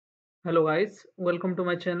Hello guys, welcome to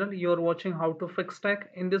my channel. You're watching how to fix tech.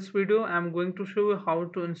 In this video, I'm going to show you how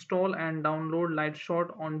to install and download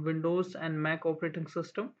Lightshot on Windows and Mac operating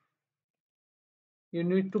system. You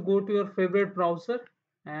need to go to your favorite browser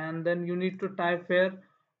and then you need to type here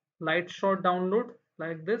Lightshot download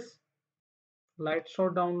like this.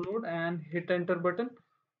 Lightshot download and hit enter button.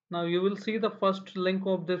 Now you will see the first link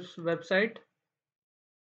of this website.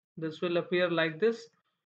 This will appear like this.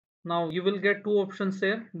 Now you will get two options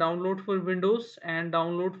here, download for Windows and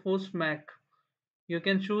download for Mac. You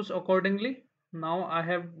can choose accordingly. Now I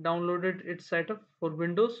have downloaded its setup for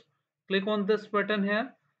Windows. Click on this button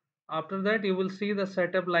here. After that you will see the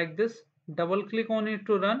setup like this. Double click on it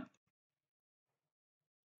to run.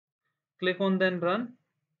 Click on then run.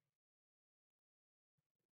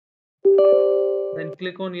 Then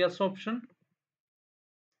click on yes option.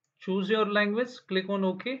 Choose your language. Click on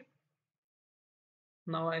OK.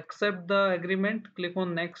 Now accept the agreement. Click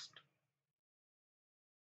on next.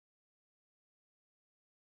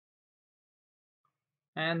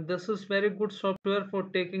 And this is very good software for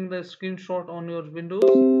taking the screenshot on your Windows.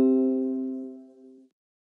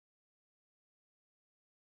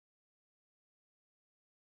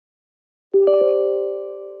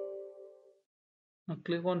 Now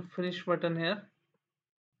click on finish button here.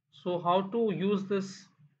 So how to use this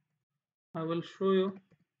I will show you.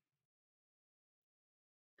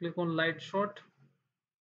 Click on Lightshot.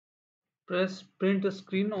 Press print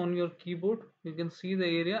screen on your keyboard. You can see the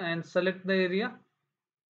area and select the area.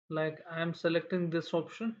 Like I am selecting this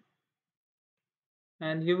option.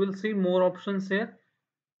 And you will see more options here.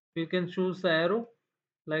 You can choose the arrow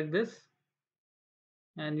like this.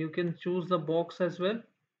 And you can choose the box as well.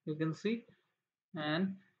 You can see.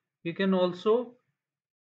 And you can also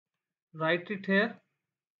write it here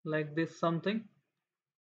like this something.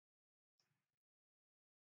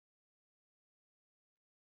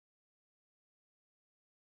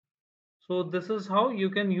 So this is how you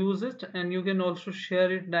can use it, and you can also share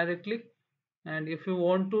it directly. And if you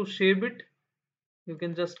want to save it, you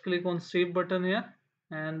can just click on save button here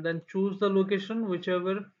and then choose the location,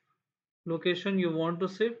 whichever location you want to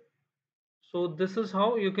save. So this is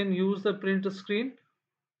how you can use the print screen.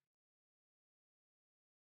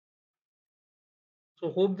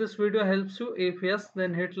 So hope this video helps you. If yes,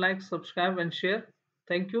 then hit like, subscribe and share.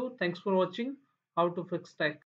 Thank you. Thanks for watching how to fix tech.